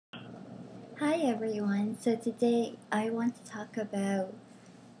Hi everyone. So today I want to talk about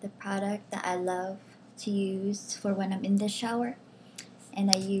the product that I love to use for when I'm in the shower,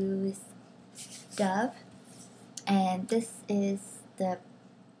 and I use Dove, and this is the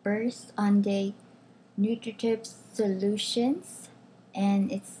Burst on Day Nutritive Solutions,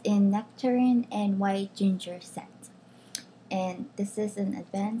 and it's in nectarine and white ginger scent. And this is an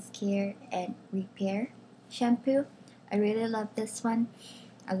advanced care and repair shampoo. I really love this one.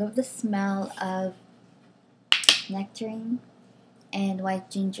 I love the smell of nectarine and white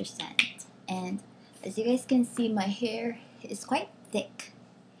ginger scent. And as you guys can see, my hair is quite thick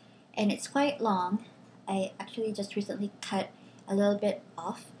and it's quite long. I actually just recently cut a little bit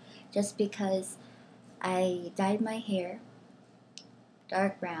off just because I dyed my hair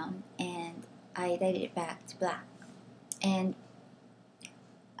dark brown and I dyed it back to black. And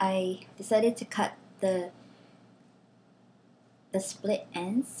I decided to cut the split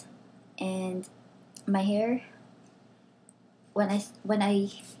ends, and my hair, when I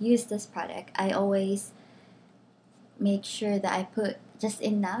use this product, I always make sure that I put just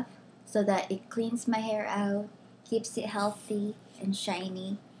enough so that it cleans my hair out, keeps it healthy and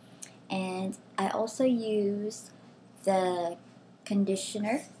shiny. And I also use the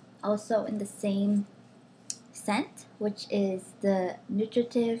conditioner also in the same scent, which is the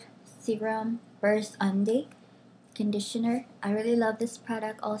Nutritive Serum Burst on Day conditioner. I really love this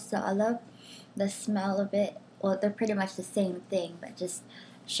product also. I love the smell of it. Well, they're pretty much the same thing, but just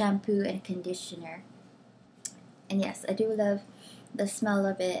shampoo and conditioner. And yes, I do love the smell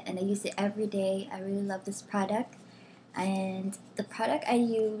of it, and I use it every day. I really love this product. And the product I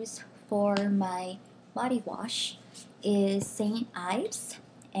use for my body wash is St. Ives,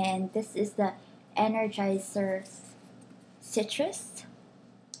 and this is the Energizer Citrus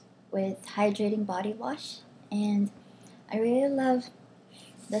with hydrating body wash. And I really love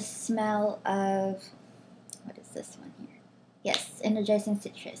the smell of, what is this one here? Yes, energizing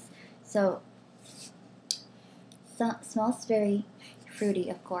citrus. So smells very fruity,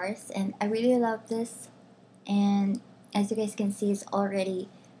 of course, and I really love this. And as you guys can see, it's already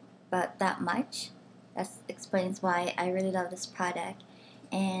about that much. That explains why I really love this product.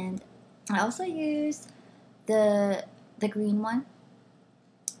 And I also use the green one.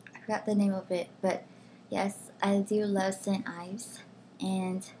 I forgot the name of it, but yes, I do love St. Ives,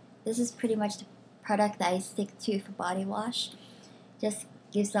 and this is pretty much the product that I stick to for body wash. Just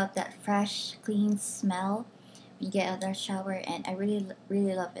gives off that fresh, clean smell when you get out of the shower, and I really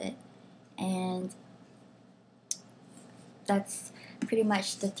love it. And that's pretty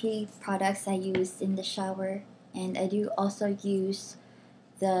much the three products I use in the shower. And I do also use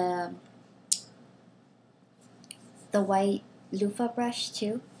the white loofah brush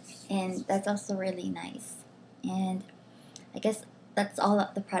too, and that's also really nice. And I guess that's all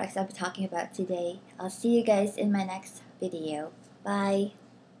of the products I'll be talking about today. I'll see you guys in my next video. Bye.